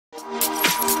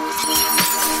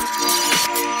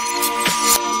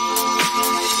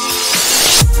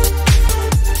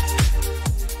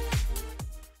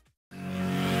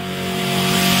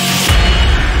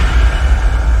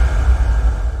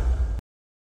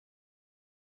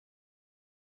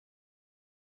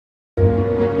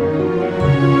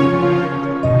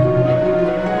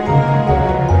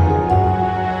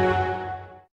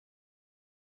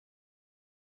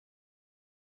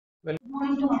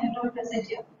going to present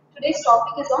here. Today's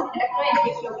topic is on electro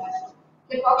encephalography.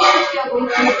 The topic which we are going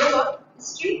to discuss on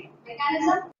history,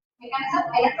 mechanism,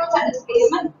 electrodes and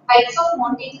displacement, types of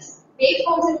montages,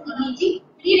 waveforms in EEG,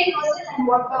 prerequisites and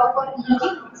what for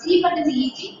EEG, sleep under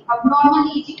EEG,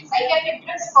 abnormal EEG, psychiatric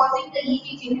drugs causing the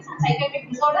EEG changes, and psychiatric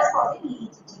disorders causing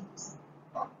EEG changes.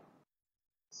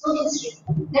 So history.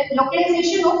 The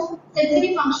localization of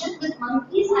sensory function with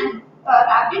monkeys and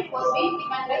rabbit was being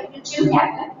given by Richard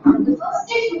Kaplan. The first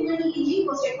stage human EEG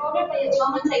was recorded by a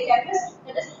German psychiatrist,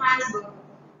 that is Hans Berger.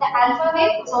 The alpha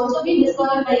wave was also being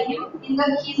discovered by him. He is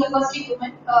the first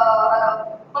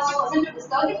person to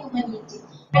discover the human EEG.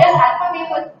 Whereas alpha wave,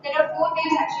 there are four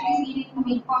waves actually seen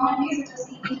in common waves which are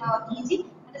seen in EEG.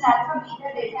 That is alpha, beta,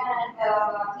 delta, and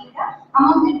theta.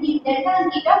 Among the delta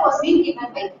and theta was being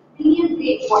given by William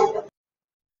Gray Walter.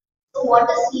 So what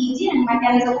is EEG and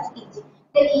mechanism of EEG?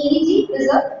 The EEG is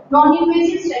a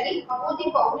non-invasive study about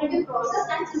the cognitive process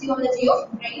and physiology of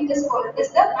brain. This is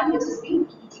the one which is being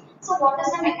EEG. So what is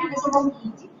the mechanism of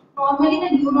EEG? Normally the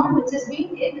neuron which is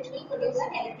being there, which will produce an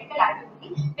electrical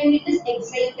activity. When it is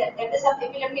excited, that is a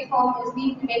epileptic form is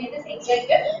being, when it is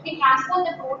excited, we transport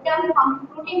the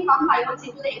protein pump ions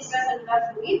into the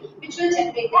extracellular fluid, which will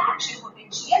generate the action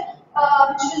potential,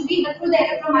 which will be through the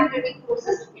electromagnetic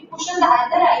forces. We push the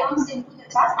other ions into the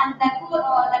charge, and that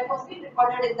was being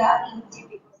recorded in the EEG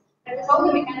papers. That is how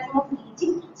the mechanism of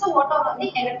EEG. So what are the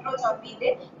electrodes are being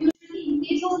there? In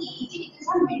case of EEG, it is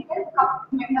a metal cup,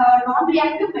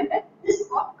 non-reactive metal. This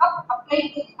cup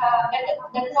applied,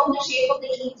 that is how the shape of the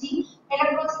EEG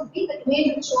electrodes will be. The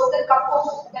image which shows the cup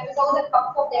of, that is how the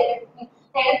cup of the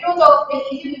electrodes of the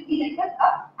EEG will be like a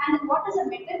cup. And what is a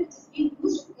metal which is being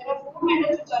used? There are four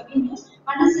metals which are being used.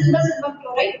 One is silver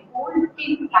chloride, gold,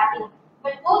 tin, platinum.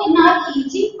 But though in our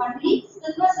EEG, only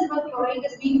silver chloride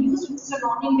is being used, which is a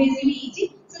non-invasive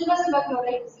EEG. Silver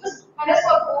chloride is used. Whereas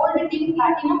for gold, tin,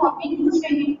 platinum are being used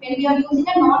when we are using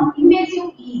a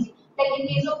non-invasive EEG. Like in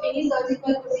case of any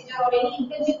surgical procedure or any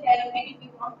intensive therapy, if we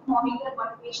want to monitor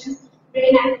one patient's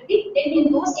brain activity, then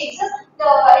in those cases, the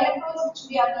electrodes which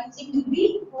we are using will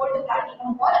be gold,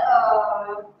 platinum,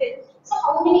 or tin. So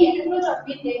how many electrodes are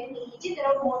being there in EEG? There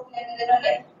are more. There are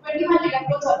like 21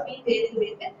 electrodes are being there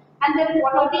in there. And then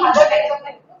what are the other types of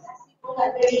electrodes? As we told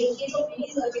earlier, in case of any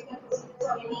surgical procedures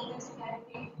or any intensive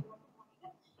therapy,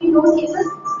 in those cases,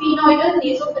 sphenoidal,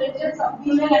 nasopharyngeal,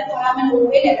 submural, and foramen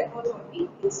ovale electrodes are being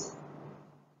used.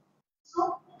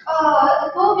 So,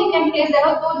 though we can place, there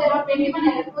are 21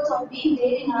 electrodes are being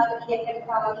there in our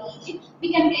EEG,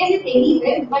 we can place it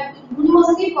anywhere, but we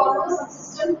universally follow some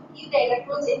system to keep the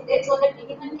electrodes in there so that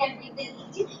anyone can read the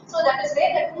EEG. So that is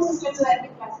where the two systems were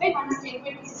being classified. One is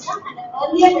 1020 system, and the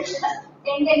earlier version is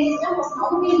 1010 system was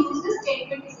now being used as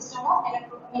 1020 system of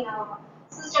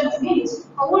system is being used.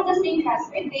 How it is being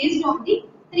classified based on the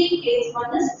three planes.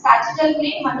 One is sagittal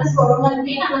plane, one is coronal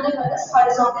plane, another one is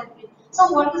horizontal plane. So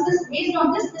what is this? Based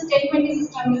on this 1020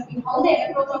 system is being, how the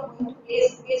electrodes are going to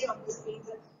place based on this plane.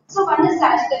 So one is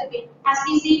sagittal plane. As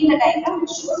we see in the diagram, it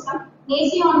shows from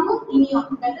nasion to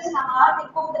inion. That is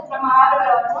from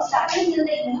our starting till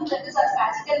the inion. That is our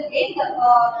sagittal plane. The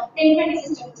 1020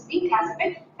 system is being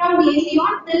classified from nasion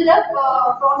till the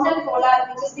frontal polar,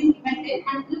 which has been given,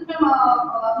 and from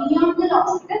inion till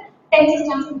occipital, 10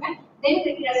 systems given. Then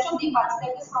the rest of the parts,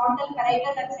 that is frontal,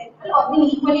 parietal, and central, are being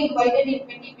equally divided in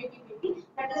 20-20-20.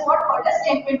 That is what called as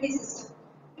 1020 system.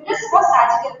 It is for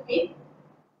sagittal plane.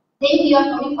 Then we are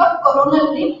coming for coronal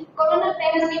plane. Coronal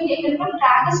plane has been taken from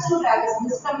tragus to tragus.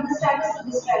 This from this tragus to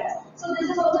this tragus. So this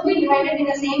is also been divided in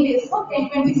the same way for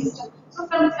 1020 system. So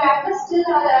from tragus till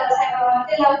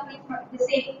the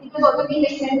same, it will also be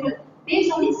like central.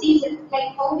 Based on the season,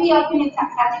 like how we are in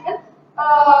sagittal,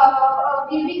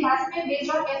 will be classified based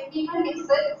on FP1, XZ,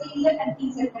 CZ, and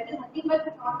TZ. That is nothing but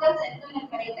frontal, central, and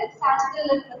parietal.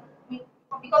 Sagittal,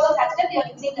 because of sagittal, we are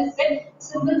using the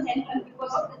symbol central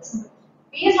because of that symbol.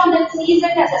 Based on the CZ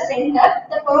as a center,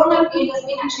 the coronal plane has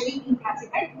been actually been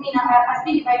classified. Has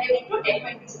been divided into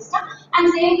 1020 system,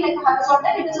 and same like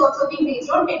horizontal, it is also being based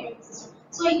on 1020 system.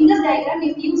 So in this diagram,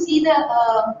 if you see that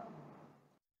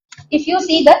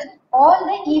all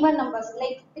the even numbers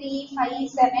like 3, 5,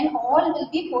 7, all will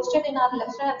be posted in our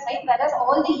left hand side, whereas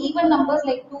all the even numbers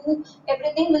like 2,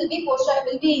 everything will be posted,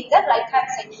 will be in the right hand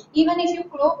side. Even if you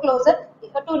go closer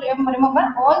to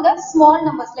remember all the small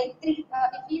numbers like 3,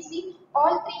 if you see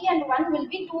all 3 and 1 will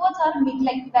be towards our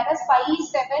midline, whereas 5,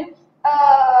 7,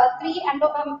 3 and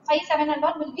 5, 7 and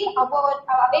 1 will be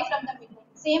away from the midline.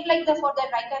 Same like the for the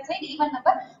right hand side, even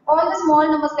number, all the small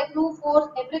numbers like 2,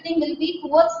 4, everything will be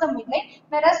towards the midline,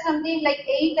 whereas something like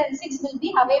 8 and 6 will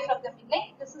be away from the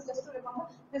midline. This is just to remember.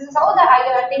 This is how the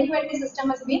 1020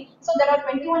 system has been. So there are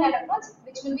 21 electrodes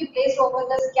which will be placed over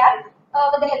the scalp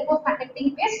with the help of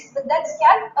conducting paste. With that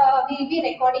scalp, we will be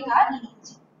recording our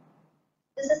EEG.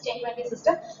 This is 1020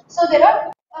 system. So there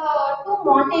are two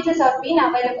montages have been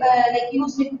available, like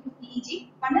used in EEG.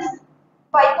 One is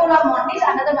bipolar montage,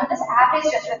 another one is average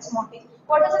reference montage.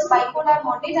 What is this bipolar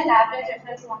montage and average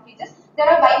reference montages? There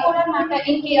are bipolar montage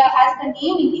in here, as the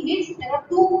name indicates, there are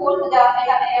two whole, the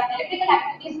electrical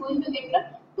activity is going to get from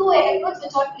two electrodes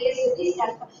which are placed with the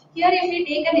scalp. Here if we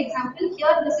take an example,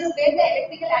 here this is where the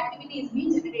electrical activity is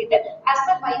being generated. As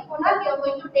per bipolar, we are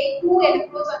going to take two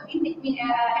electrodes or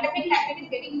electrical activity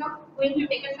is getting from, going to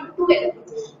take it from two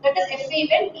electrodes. That is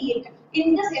F8 and T8.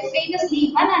 In this F8 is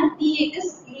lead 1 and T8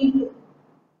 is lead 2.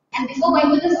 And before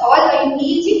going to this, all in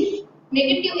EEG,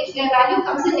 negative, if the value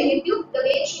comes in negative, the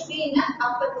wave should be in an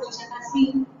upper position. As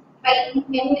we write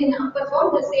when in upper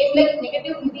form, the same like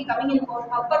negative will be coming in for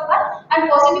upper part and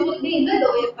positive will be in the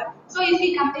lower part. So if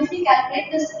we calculate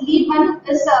this, lead 1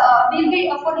 is will be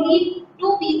for lead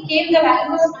 2 we gave the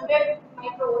value as 100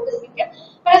 microvolt is given,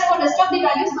 whereas for rest of the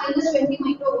values minus 20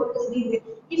 microvolt is given.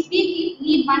 If we keep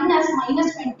lead 1 as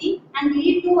minus 20 and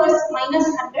lead 2 as minus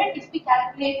 100, if we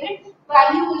calculate it,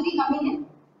 value will be coming in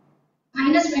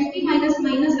minus 20 minus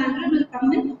 100 will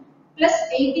come in plus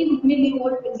 80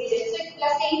 millivolt will be there. So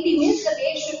plus 80 means the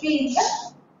wave should be in the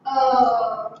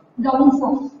down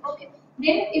form. Okay.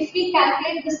 Then if we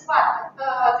calculate this part,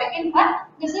 second part,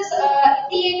 this is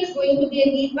T8 is going to be a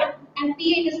lead 1 and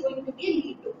T8 is going to be a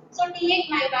lead 2. So T8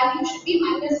 my value should be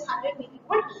minus 100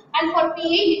 millivolt and for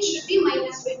T8 it should be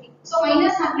minus 20. So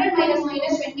minus 100 minus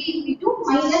 20 if we do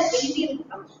minus 80 will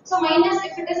come. So minus,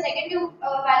 if it is negative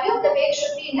value, the wave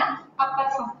should be in a upper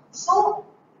form. So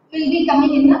will be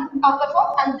coming in the upper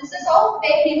form, and this is how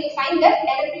where we will find that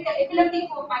epileptic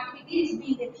form activity is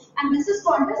being there. And this is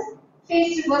called as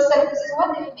phase reversal. This is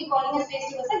what they will be calling as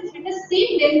phase reversal. If it is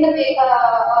seen, then the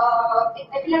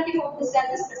epileptic form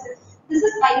discharge is present. This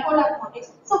is bipolar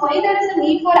montage. So why there is a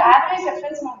need for average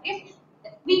reference montage?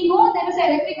 We know there is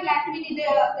electrical activity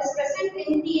there is present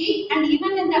in T8 and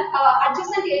even in the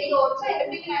adjacent area also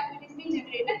electrical activity is being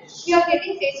generated. We are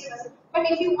getting phase reversal. But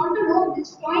if you want to know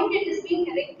which point it is being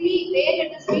correctly, where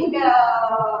it is being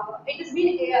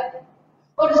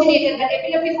originated, the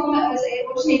epileptic form is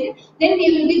originated, then we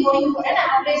will be going for an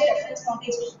average reference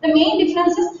montage. The main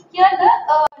difference is here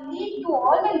the lead to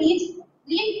all the leads.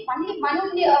 From only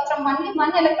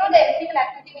one electrode, the electrical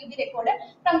activity will be recorded.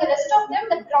 From the rest of them,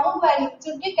 the ground value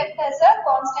should be kept as a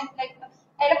constant. Like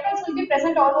electrons will be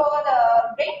present all over the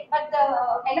brain, but the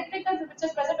electrical which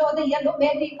is present over the yellow,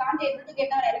 where we can't able to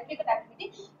get our electrical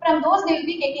activity, from those they will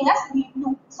be taking as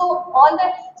P2. So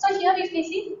here if we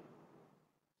see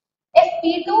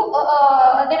FP2,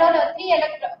 there are three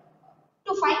electrons.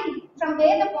 To find from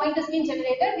where the point is being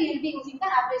generated, we will be using the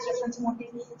average reference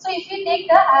montage. So if we take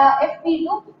the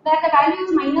FP2, where the value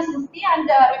is minus 50 and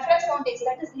the reference montage,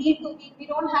 that is lead 2, we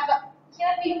don't have a,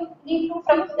 here we need to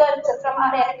from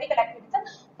our electrical activity.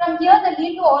 From here the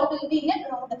lead to all will be in a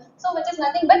ground. So which is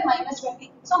nothing but minus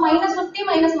 20. So minus 50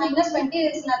 minus 20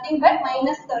 is nothing but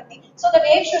minus 30. So the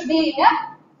wave should be in a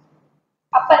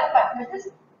upper part. That is,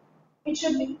 it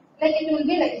should be like, it will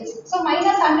be like this. So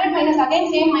minus 100 minus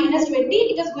again same minus 20,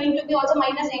 it is going to be also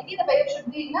minus 80, the wave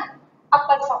should be in a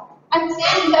upper form. And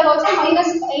same here also minus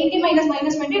 80 minus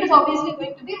 20, it is obviously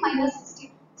going to be minus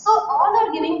 60. So all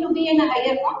are giving to be in a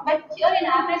higher form, but here in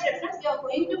average reference we are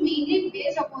going to mainly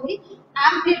based upon the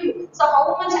amplitude. So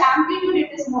how much amplitude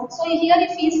it is more. So here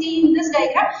if we see in this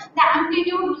diagram, the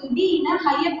amplitude will be in a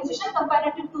higher position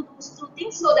comparative to those two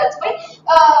things. So that's why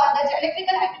the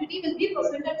electrical activity will be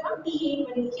presented from T8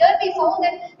 only. Here we found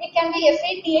that it can be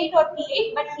F8, T8 or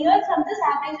T8, but here from this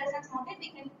average reference montage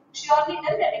we can surely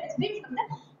tell that it is being from the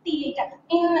T8.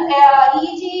 In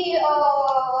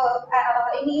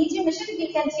EEG machine, we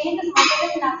can change this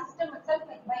montages in our system itself,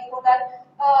 like bipolar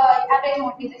average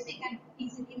montages, we can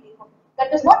easily recall.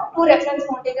 That is what two reference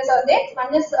montages are there.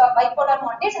 One is bipolar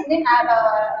montage and then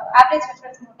average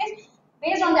reference montage.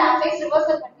 Based on the phase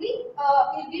reversal only,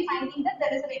 we will be finding that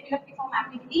there is an epileptic form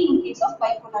activity in case of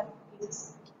bipolar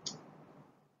montages.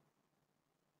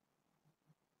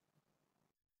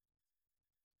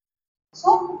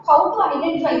 So, how to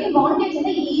identify the montage in the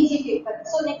EEG paper?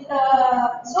 So,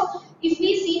 if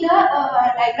we see the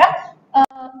diagram,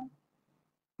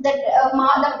 the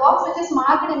box which is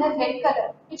marked in the red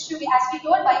color, which should be, as we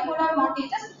told, bipolar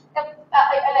montages, the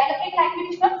electrical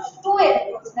activity from two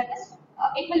electrodes. That is,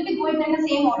 it will be going in the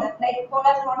same order, like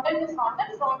polar frontal to frontal,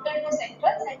 frontal to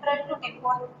central, central to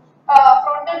temporal,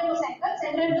 frontal to central,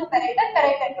 central to parietal,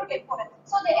 parietal to temporal.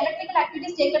 So the electrical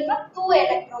activity is taken from two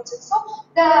electrodes. So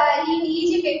the in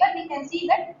EEG paper we can see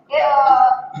that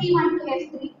P1 to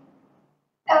F3,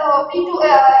 P2,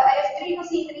 F3 to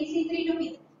C3, C3 to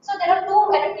P3. So there are two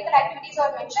electrical activities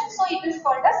are mentioned. So it is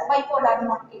called as bipolar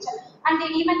montage. And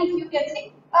then even if you can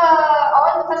see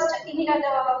all first in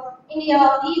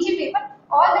EEG paper,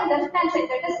 all the left hand side,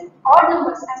 that is odd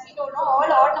numbers, as we told know, all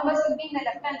odd numbers will be in the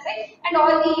left hand side and all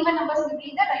the even numbers will be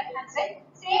in the right hand side.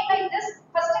 Same like this,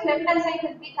 first the left hand side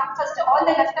will become first all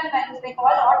the left hand values, like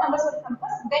all odd numbers will come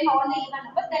first, then all the even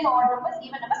numbers, then odd numbers,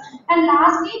 even numbers, and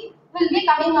lastly will be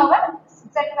coming our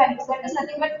Z values. That is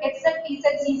nothing but X Z, P Z,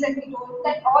 C Z, we told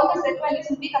that all the Z values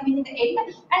will be coming in the end.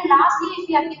 And lastly, if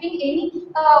we are giving any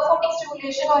photic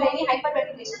stimulation or any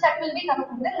hyperventilation, that will be coming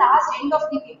in the last end of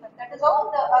the paper. That is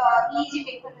how the EEG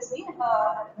paper is being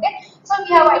okay. So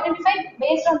we have identified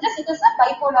based on this, it is a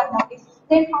bipolar montage.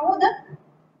 Then how the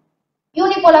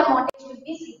unipolar montage will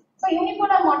be seen. So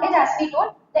unipolar montage, as we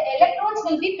told, the electrodes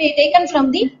will be taken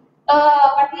from the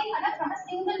from a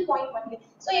single point only.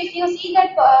 So if you see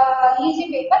that EEG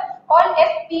paper, all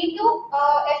FP2,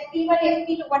 FP1,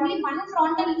 FP2, only one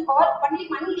frontal or only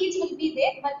one leads will be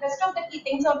there, but rest of the key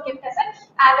things are kept as an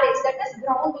average. That is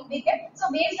ground will be kept. So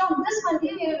based on this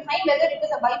only, we will find whether it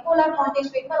is a bipolar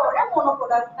montage paper or a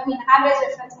monopolar, average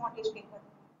reference montage paper.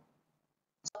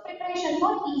 So preparation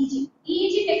for EEG.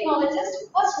 EEG technologists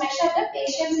first measure the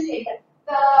patient's head.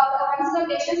 Once the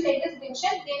patient's head is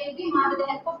mentioned, they will be marked with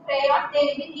the help of crayon. They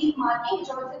will be keep marking, which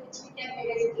we can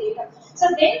erase later. So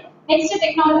then next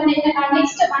technology,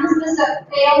 once this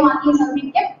crayon markings have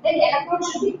been kept, then electrode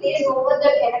should be placed over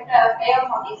the crayon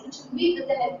markings, which will be with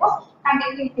the help of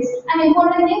conducting paste. And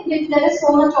important thing, if there is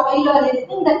so much oil or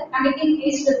anything, the conducting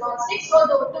paste will not stick. So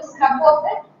to scrub off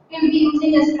that, we will be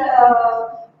using as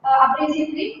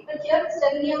abrasive grip, but here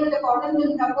sterility with the cotton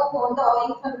will rub off all the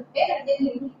oil from there and then we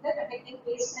keep the protective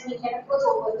paste and it goes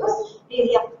over those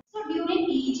area. So during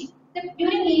EEG, the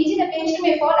patient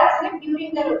may fall asleep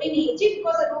during the routine EEG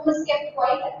because the room is kept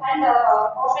quiet and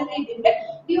oftenly dimmed.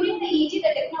 During the EEG,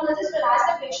 the technologist will ask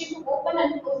the patient to open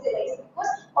and close their eyes because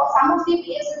some of the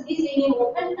waves will be seen in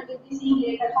open and will be seen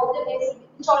later how the waves,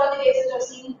 which all of the waves are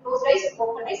seen in closed eyes or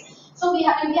open eyes. So we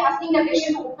have to be asking the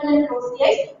patient to open and close the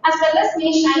eyes, as well as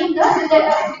may shine because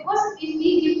if we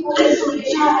give focus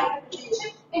stimulation or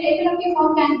hyperventilation, an epileptic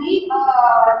form can be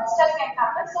disturbed can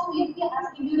happen. So we will be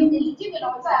asking during the EEG, will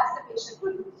also ask the patient to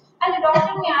do. And the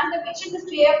doctor may ask the patient to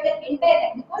stay up their entire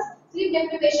night because sleep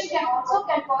deprivation can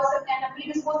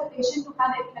predispose the patient to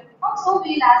have epileptic form. So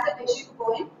we will ask the patient to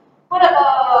go in for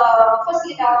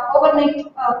overnight.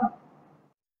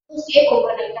 To stay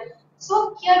overnight.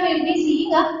 So here we will be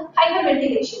seeing a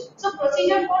hyperventilation. So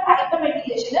procedure for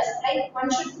hyperventilation is like one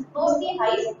should close the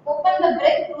eyes, open the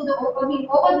breath through the over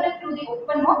breath through the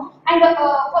open mouth, and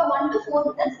for 1 to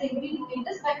 4 minutes they will be doing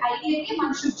this. But ideally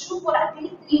one should shoot for at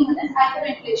least 3 minutes.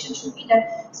 Hyperventilation should be done.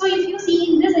 So if you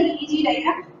see in this EEG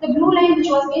diagram, the blue line which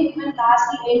was being given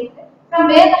lastly, from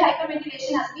where the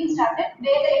hyperventilation has been started,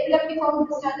 where the epileptic form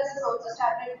discharges is also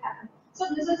started to happen. So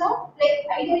this is how, like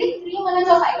ideally 3 minutes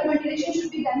of hyperventilation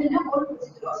should be done in a whole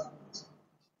procedure of speech.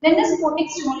 Then the photic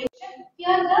stimulation.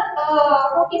 Here the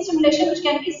photic stimulation which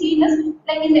can be seen is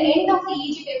like in the end of the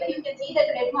EEG paper, you can see that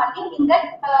red marking in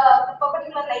that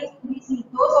particular lines will be seen.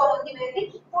 Those are the where the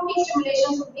photic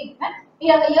stimulations will be given. We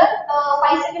have here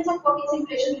 5 seconds of photic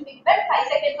stimulation will be given, 5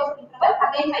 seconds of interval,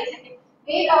 again 5 seconds.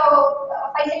 Wait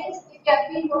 5 seconds if you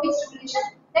have been photic stimulation,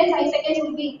 then 5 seconds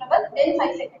will be interval, then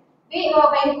 5 seconds.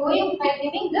 By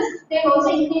giving this, they also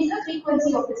increase the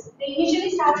frequency of this. They initially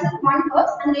start with 1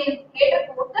 hertz and they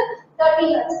later go to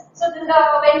 30 hertz. So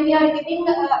when we are giving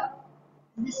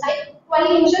this type,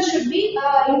 12 inches should be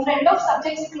in front of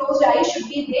subject's closed eyes should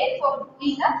be there for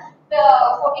doing the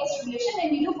photic stimulation.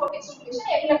 When we do photic stimulation,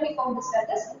 epileptic form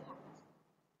discharges.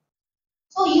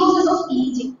 So uses of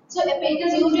EEG. So it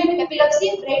is used in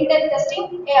epilepsy, brain death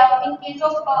testing, in case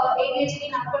of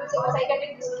ADHD, narcolepsy or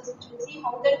psychiatric disorders, which will see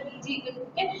how the EEG will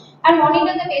look at, and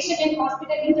monitor the patient in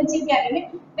hospital intensive care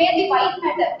unit, where the white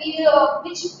matter, in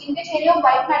which area of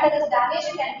white matter is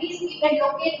damaged, can be we can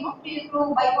locate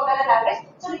through bipolar average.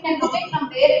 So we can locate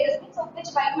from where it is been, so which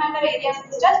white matter areas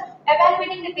discharge,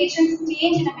 evaluating the patient's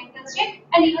change in a mental state,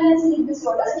 and even in sleep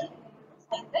disorders, we can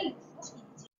find the use of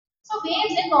EEG. So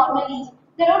waves in normal EEG.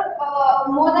 There are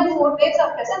more than 4 waves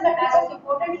are present, but as of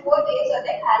reported 4 waves are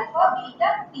there: alpha, beta,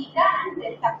 theta, and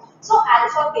delta. So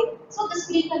alpha wave. So this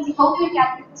frequency, how do you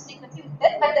calculate this frequency with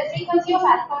that? But the frequency of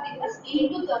alpha wave is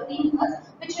 8 to 13 hertz,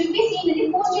 which which will be seen in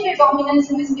the posterior dominance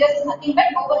hemisphere is nothing but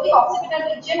over the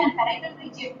occipital region and parietal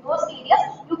region. Those areas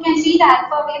you can see the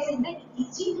alpha waves in the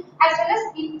EEG, as well as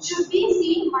it should be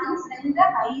seen once when the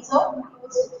eyes are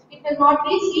closed. It will not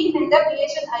be seen when the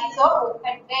patient eyes are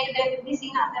open, where they will be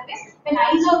seen otherwise. When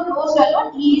eyes are closed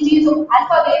alone, EEG, so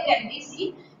alpha wave can be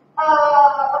seen.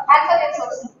 Alpha waves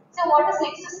are seen. So what is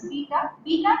next is beta.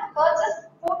 Beta hertz is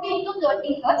 14 to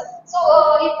 30 hertz. So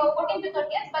if 14 to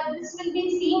 30 hertz, but this will be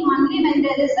seen only when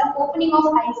there is a opening of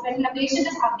eyes. When the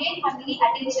patient is again only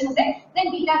attention there,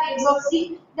 then beta waves are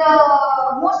seen. The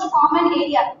most common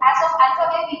area as of alpha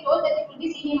wave, we told that it will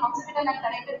be seen in occipital and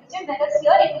parietal region, whereas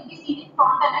here it will be seen in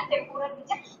frontal and temporal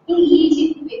region in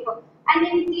EEG paper. And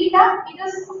in theta, it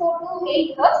is 4 to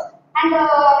 8 hertz. And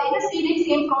it is seen in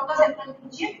same frontal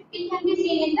region. It can be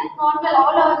seen in the normal,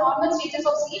 all our normal stages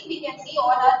of sleep. We can see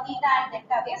all our theta and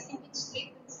delta waves in which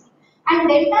state we see. And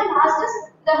delta last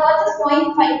is the hertz is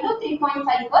 0.5 to 3.5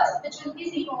 hertz, which will be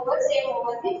seen over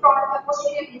the frontal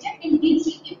posterior region in deep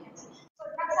sleep. You can see. So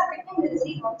drugs affecting will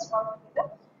see what's together.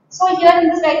 So here in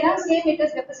this diagram, same it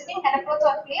is representing electrodes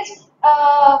are placed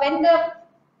when the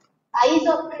eyes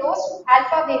are closed,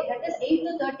 alpha wave, that is 8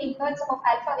 to 13 hertz of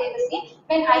alpha wave is seen.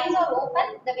 When eyes are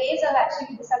open, the waves have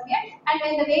actually disappeared, and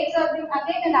when the waves are again,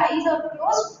 when the eyes are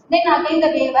closed, then again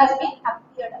the wave has been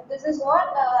appeared. This is what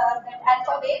that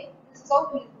alpha wave, this is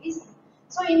how we will be seen.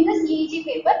 So in this EEG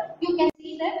paper, you can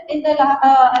see that in the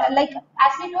like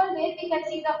as we told, where we can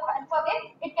see the alpha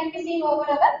wave, it can be seen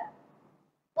over our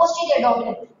posterior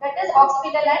dominant, that is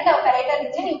occipital and parietal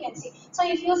region, you can see. So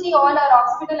if you see all our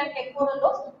occipital and temporal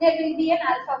lobes, there will be an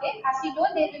alpha wave. As we told,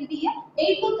 there will be a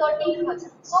 8 to 13 hertz.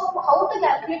 So how to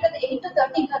calculate the 8 to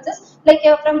 13 hertz is like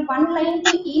from one line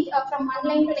to each, from one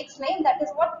line to next line, that is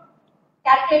what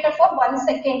calculated for 1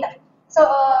 second. So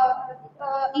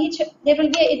each there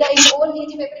will be the whole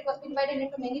EEG paper, it was divided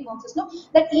into many boxes. No,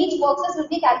 that each boxes will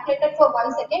be calculated for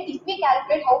 1 second. If we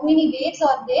calculate how many waves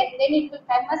are there, then it will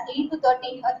come as 8 to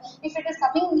 13 hertz. If it is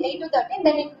coming 8 to 13,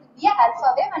 then it will be a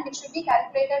alpha wave, and it should be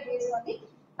calculated based on the.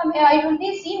 It will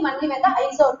be seen only when the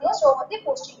eyes are closed over the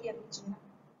posterior region.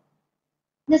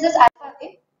 This is alpha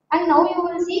wave, and now you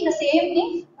will see the same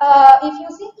thing. If you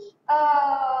see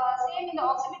same in the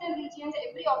occipital regions,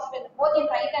 every occipital, both in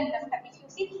right and left. If you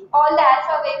see all the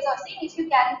alpha waves are seen, if you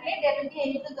calculate, there will be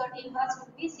 8 to 13 hertz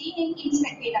will be seen in each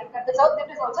second. That is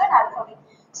also an alpha wave.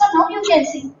 So now you can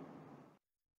see.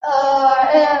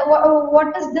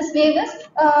 What is this wave is,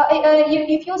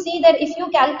 if you see that if you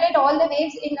calculate all the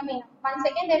waves in 1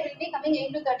 second, there will be coming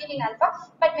 8 to 13 in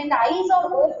alpha, but when the eyes are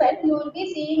open, you will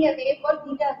be seeing a wave called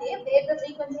theta wave, where the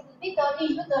frequency will be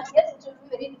 30 to 30 hertz, which will be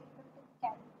very difficult to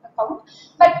count.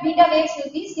 But beta waves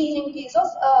will be seen in case of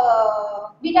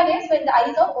beta waves when the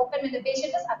eyes are open, when the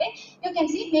patient is awake. You can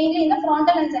see mainly in the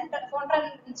frontal and frontal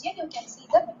region, you can see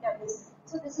the beta waves.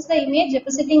 So this is the image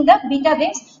representing the beta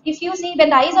waves. If you see when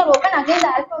the eyes are open, again the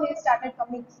alpha wave started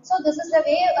coming. So this is the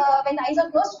way when the eyes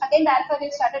are closed, again the alpha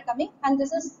wave started coming, and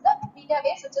this is the beta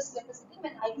waves which is representing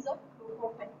when eyes are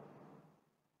open.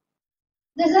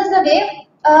 This is the wave.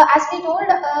 As we told,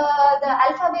 the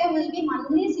alpha wave will be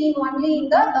only seen only in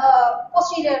the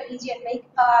posterior region, like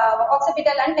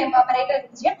occipital and parietal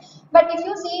region. But if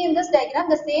you see in this diagram,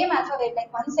 the same alpha wave,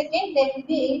 like 1 second, there will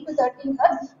be 8 to 13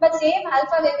 hertz, but same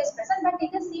alpha wave is present, but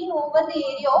it is seen over the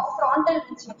area of frontal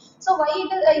region. So why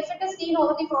it is, if it is seen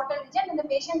over the frontal region, then the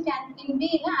patient can be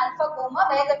in an alpha coma,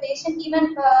 where the patient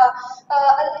even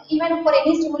for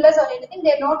any stimulus or anything,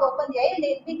 they will not open the eye,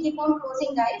 they will keep on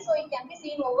closing the eye, so it can be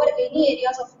seen over any areas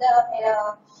of the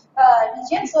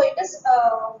region. So it is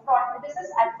this is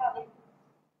alpha wave,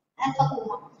 alpha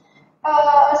coma.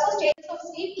 So stages of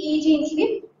sleep, EEG in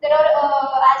sleep. There are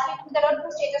there are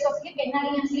 2 stages of sleep: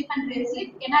 NREM sleep and REM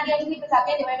sleep. NREM sleep is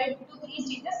again divided into 3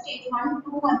 stages: stage 1,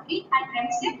 2, and 3, and REM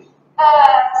sleep.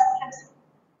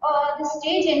 The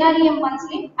stage NREM1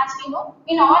 sleep, as we know,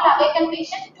 in all awakened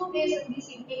patients, 2 waves will be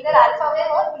seen, either alpha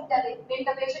wave or beta wave. When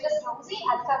the patient is drowsy,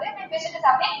 alpha wave; when the patient is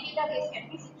awake, beta waves can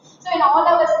be seen. So in all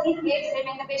our sleep waves,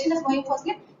 when the patient is going for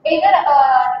sleep, either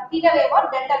theta wave or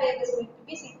delta wave is going to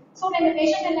be seen. So when the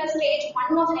patient in a stage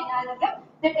 1 of NREM,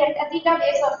 the theta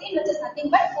waves are seen, which is nothing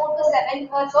but 4 to 7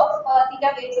 hertz of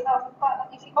theta waves.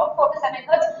 If you count 4 to 7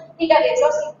 hertz, theta waves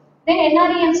are seen. Then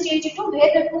NREM stage 2,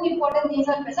 where the 2 important things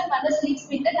are present: one is sleep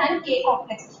spindle and K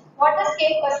complex. What is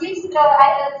K? Sleep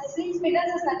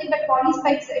spindles is nothing but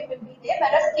polyspikes, it will be there,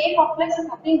 whereas K complex is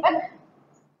nothing but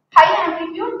high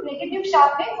amplitude negative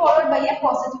sharp wave followed by a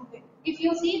positive wave. If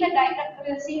you see the diagram,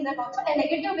 you will see that also a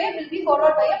negative wave will be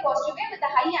followed by a positive wave with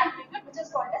a high amplitude, which is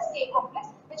called as K complex,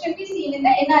 which will be seen in the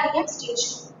NREM stage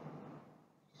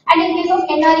 2. And in case of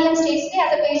NREM stage 3,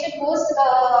 as the patient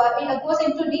goes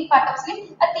into deep part of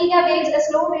sleep, a theta wave, a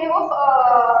slow wave of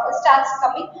starts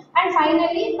coming, and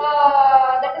finally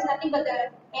that is nothing but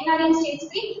the NREM stage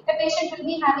 3. The patient will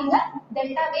be having a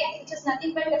delta wave, which is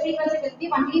nothing but the frequency will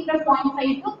be only from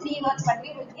 0.5 to 3 Hz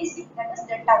only will be seen. That is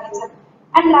delta wave.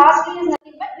 And lastly is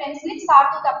nothing but REM sleep start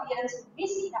with appearance will be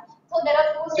seen. So there are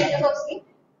two stages of sleep,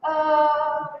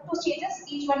 two stages,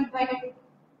 each one divided into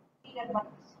period 1.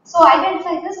 So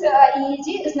identify this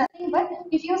EEG is nothing but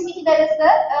if you see there is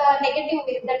a negative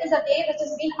wave, that is a wave which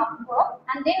has been upward,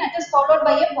 and then it is followed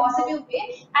by a positive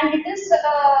wave, and it is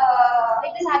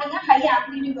having a high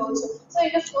amplitude also. So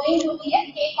it is going to be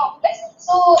a K complex.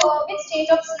 So which stage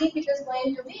of sleep it is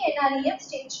going to be? NREM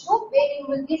stage 2, where you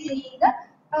will be seeing the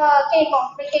K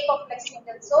complex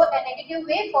signal. So a negative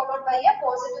wave followed by a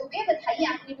positive wave with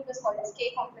high amplitude is called as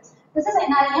K complex. This is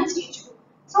NREM stage 2.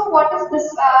 So what is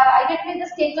this? Identify the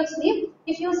stage of sleep.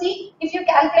 If you see, if you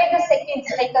calculate the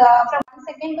seconds, like from 1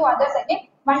 second to other second,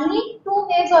 only 2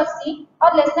 waves are seen,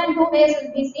 or less than 2 waves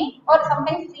will be seen, or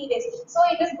sometimes 3 waves. So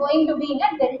it is going to be in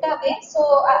a delta wave.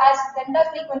 So as delta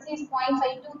frequency is 0.5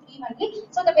 to 3 only,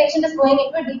 so the patient is going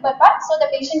into a deeper part. So the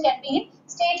patient can be in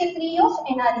stage 3 of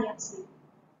NREM sleep.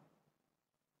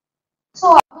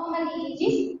 So abnormal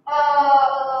EEGs,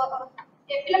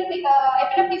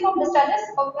 epileptic form discharges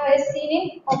is seen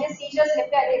in obvious seizures,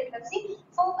 epilepsy.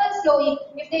 Focal slowing.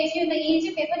 If you in the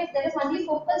EEG paper, if there is only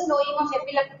focal slowing of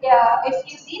epilepsy,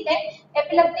 if you see, then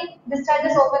epileptic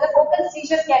discharges over the focal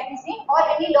seizures can be seen, or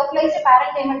any localized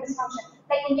parenchymal dysfunction.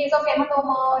 Like in case of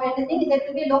hematoma or anything, there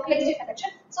will be localized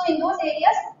affection. So in those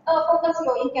areas, focal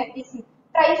slowing can be seen.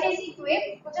 Triphasic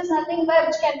wave, which is nothing but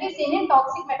which can be seen in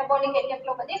toxic metabolic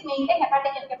encephalopathies, mainly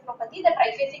hepatic encephalopathy. The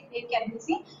triphasic wave can be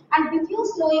seen, and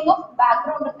diffuse slowing of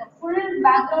background rhythm. Full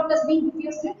background is being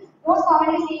diffused. Most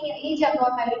commonly seen in age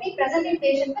abnormality present in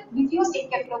patients with diffuse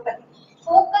encephalopathy.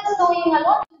 Focal slowing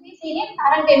alone will be seen in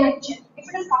parenchymal lesion. If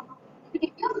it is completely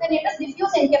diffuse, then it is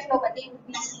diffuse encephalopathy will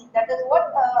be seen. That is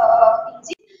what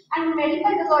EEG and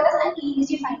medical disorders and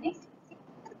EEG findings.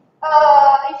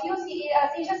 If you see,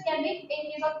 seizures can be in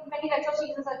case of many types of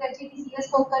seizures such as GPCS,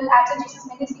 focal, absent seizures,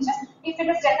 many seizures. If it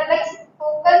is generalized,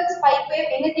 focal, spike wave,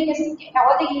 anything is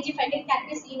all the EEG finding can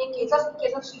be seen in case of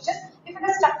seizures. If it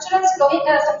is structural slowing,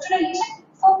 structural lesion,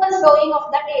 focal slowing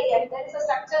of that area. If there is a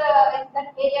structure, if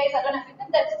that area is alone affected,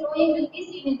 that slowing will be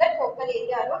seen in that focal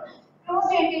area alone.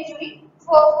 Closed end injury,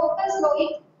 for focal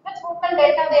slowing, with focal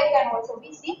delta wave can also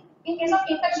be seen. In case of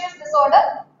infectious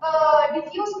disorder,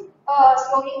 diffuse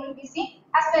slowing will be seen.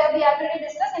 As we already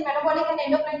discussed in metabolic and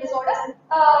endocrine disorders,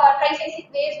 triphasic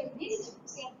waves will be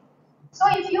seen. So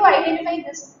if you identify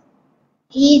this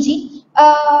EEG,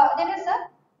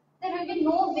 there will be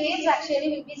no waves actually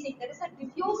will be seen. There is a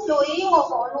diffuse flowing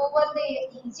of all over the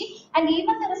EEG, and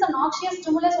even there is a noxious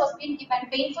stimulus was being given,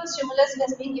 painful stimulus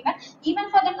was being given. Even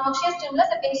for the noxious stimulus,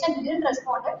 the patient didn't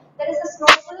respond. There is a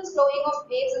full slowing of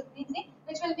waves will be seen,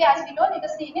 which will be, as we told, it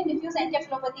is seen in diffuse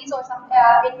encephalopathies or some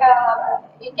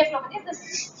encephalopathies.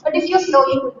 This diffuse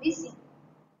flowing will be seen.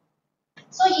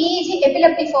 So EEG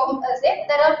epileptic form is there.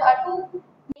 There are two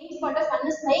names for this. One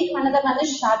is spike, another one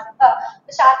is sharp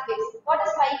waves. What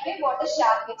is spike wave? What is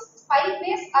sharp waves? Spike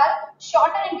waves are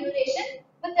shorter in duration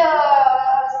with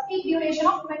a peak duration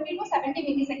of 20 to 70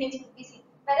 milliseconds will be seen.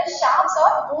 Whereas sharps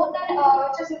are more than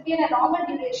which will be in a longer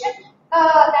duration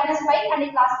than a spike, and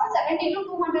it lasts for 70 to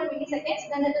 200 milliseconds.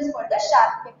 Then it is called the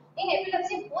sharp wave. In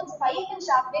epilepsy, both spike and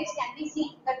sharp waves can be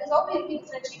seen. That is how we will be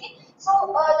differentiating. So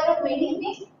there are many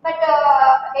things, but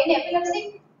in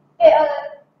epilepsy,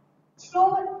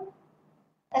 slow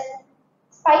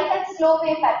spike and slow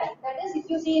wave pattern. That is, if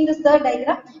you see in this third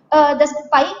diagram, the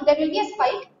spike, there will be a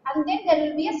spike, and then there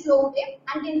will be a slow wave,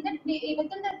 and within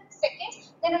the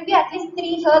seconds, there will be at least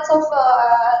 3 hertz of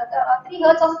 3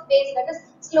 hertz of waves. That is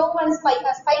slow and spike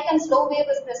and slow wave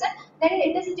is present. Then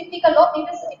it is typical of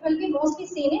it will be mostly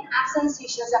seen in absence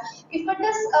seizures. If it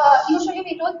is usually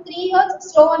we told 3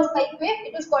 hertz slow and spike wave,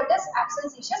 it is called as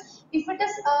absence seizures. If it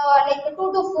is like 2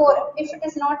 to 4, if it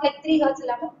is not like 3 hertz, if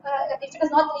it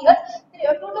is not 3 hertz,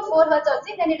 2 to 4 hertz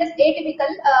also, then it is atypical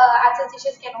absence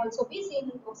seizures can also be seen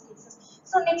in those cases.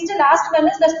 So next to last one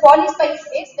is the polyspike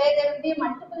waves, where there will be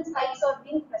multiple spikes or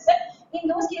being present. In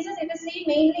those cases, it is seen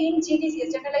mainly in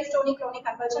GTCS, generalized tonic-clonic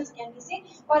convulsions can be seen,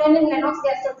 or in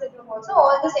Lennox-Gastaut syndrome also.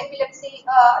 All this epilepsy,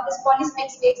 this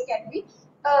polyspike waves can be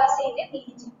seen in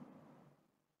EEG.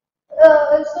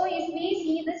 So if we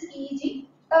see this EEG,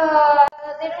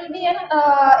 there will be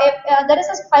there is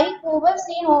a spike over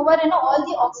seen over all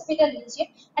the occipital region,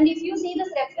 and if you see this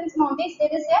reference montage, there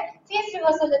is a phase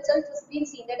reversal itself is being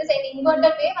seen. There is an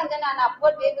inverted wave and then an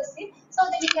upward wave is seen. So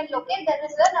then you can locate there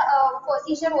is a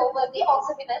position over the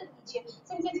occipital region.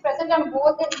 Since it's present on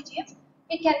both the regions,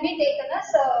 it can be taken as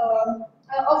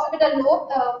occipital lobe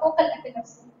focal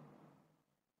epilepsy.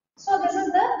 So this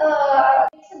is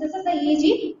the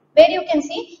EEG where you can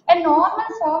see a normal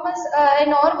form is a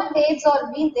normal waves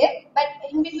are being there, but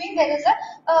in between there is a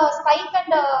spike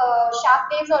and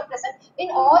sharp waves are present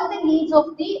in all the leads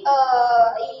of the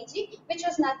EEG, which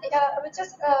is nothing, which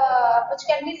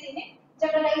can be seen in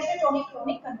generalized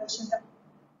tonic-clonic conversion.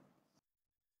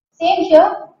 Same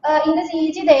here, in this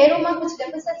EEG, the arrow mark which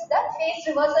represents the phase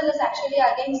reversal is actually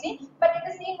again seen, but it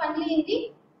is seen only in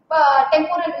the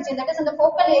temporal region, that is in the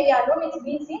focal area alone it is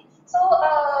being seen. So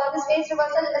this phase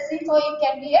reversal is seen, so it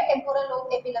can be a temporal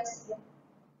lobe epilepsy.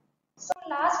 So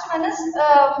last one is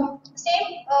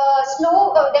same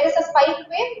slow, there is a spike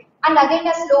wave and again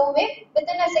a slow wave.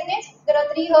 Within a second, there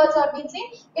are 3 hertz are being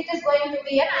seen. It is going to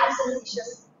be an absence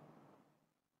issues.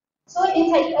 So in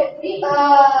psychiatry,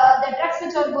 the drugs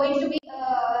which are going to be,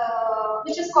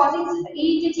 which is causing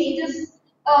EEG changes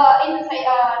in the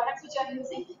drugs which are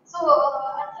using. So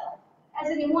as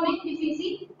a mnemonic, if we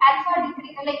see alpha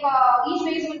decrease, like each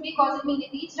waves will be causing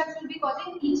each drugs will be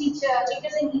causing each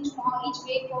changes in each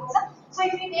waveforms. So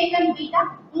if we take a beta,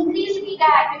 increased beta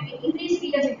activity, increased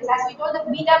beta changes. As we told, the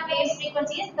beta waves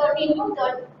frequency is 13 to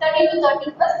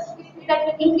 30 plus. That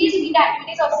increased beta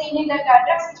activities are seen in the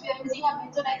drugs which we are using on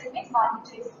benzodiazepines,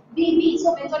 barbiturates. BB,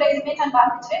 so benzodiazepines and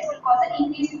barbiturates will cause an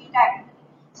increased beta activity.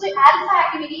 So alpha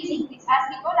activity is increased. As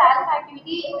we told, alpha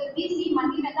activity will be seen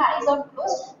only when the eyes are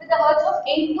closed with the hertz of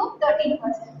 8 to 13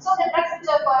 hertz. So the drugs which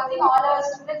are causing all our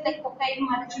students like cocaine,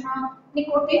 marijuana,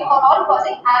 nicotine are all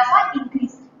causing alpha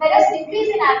increase. Whereas decrease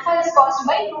in alpha is caused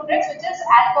by two drugs which is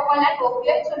alcohol and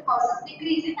opioids will cause a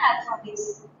decrease in alpha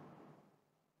waves.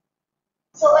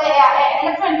 So,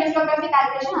 electro encephalography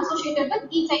calculation associated with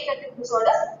each psychiatric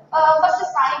disorder. First is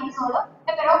panic disorder.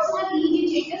 A paroxysmal EEG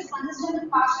changes consistent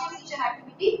with partial seizure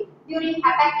activity during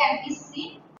attack can be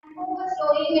seen, and focus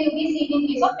slowing will be seen in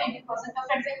case of 20% or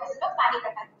 25% of panic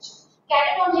attack.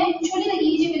 Catatonia, usually the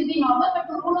EEG will be normal, but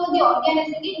to rule out the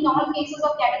organicity, in all cases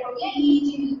of catatonia, EEG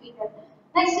will be done.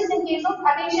 Next is in case of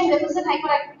attention deficit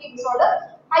hyperactivity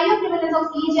disorder, higher prevalence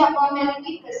of EEG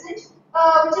abnormality present,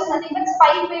 which is nothing but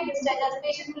spike wave discharge. The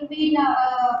patient will be in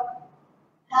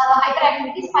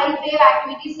hyperactivity. Spike wave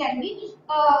activities can be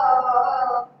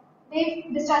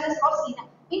wave discharges for seen.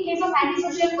 In case of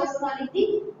antisocial personality,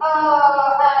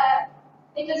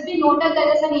 it has been noted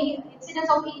there is an incidence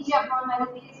of EEG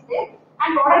abnormalities there.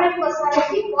 And borderline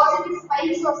personality, positive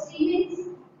spikes or seen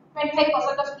in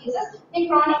 25% of cases. In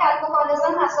chronic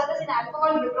alcoholism as well as in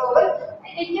alcohol withdrawal.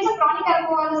 In case of chronic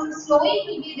alcoholism, slowing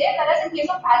will be there, whereas in case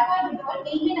of alcohol withdrawal,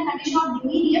 mainly in a condition of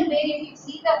delirium, where if you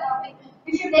see the,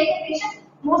 if you take a patient,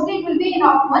 mostly it will be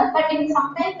normal, but in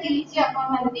sometimes the EEG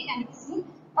abnormality can be seen.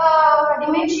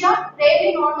 Dementia,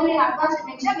 rarely normal in advanced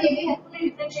dementia, may be helpful in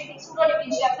differentiating pseudo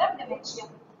dementia from dementia.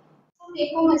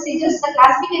 Take home messages. The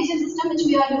classification system which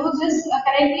we are using is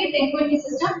currently 1020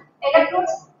 system.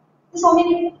 Electrodes. So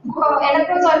many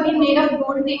electrodes are being made of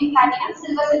gold, tin, platinum,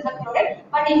 silver chloride.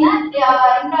 But in a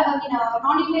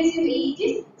non-invasive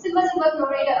EEGs, silver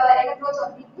chloride electrodes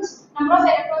are being used. Number of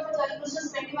electrodes which are used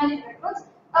is 21 electrodes.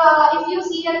 If you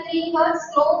see a 3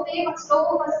 hertz slow wave,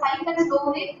 spike and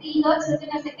slow wave, 3 hertz within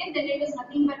a second, then it is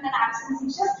nothing but an absence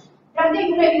seizure. Drug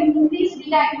increased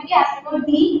beta activity as we told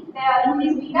D,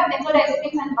 increased beta,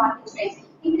 benzodiazepines and barbiturates.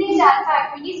 Increased alpha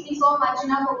activities, we saw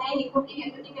margina, cocaine,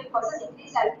 nicotine, everything will cause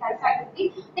increased alpha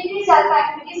activity. Decreased alpha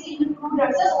activities seen in two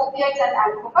drugs as opioids and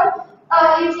alcohol.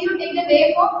 If you take the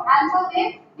waveform, alpha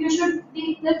wave, you should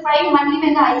be find only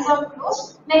when the eyes are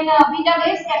closed. When beta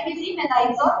waves can be seen when the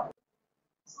eyes are.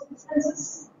 So this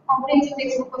is comprehensive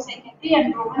textbook of psychiatry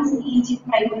and Roman's EEG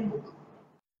primary book.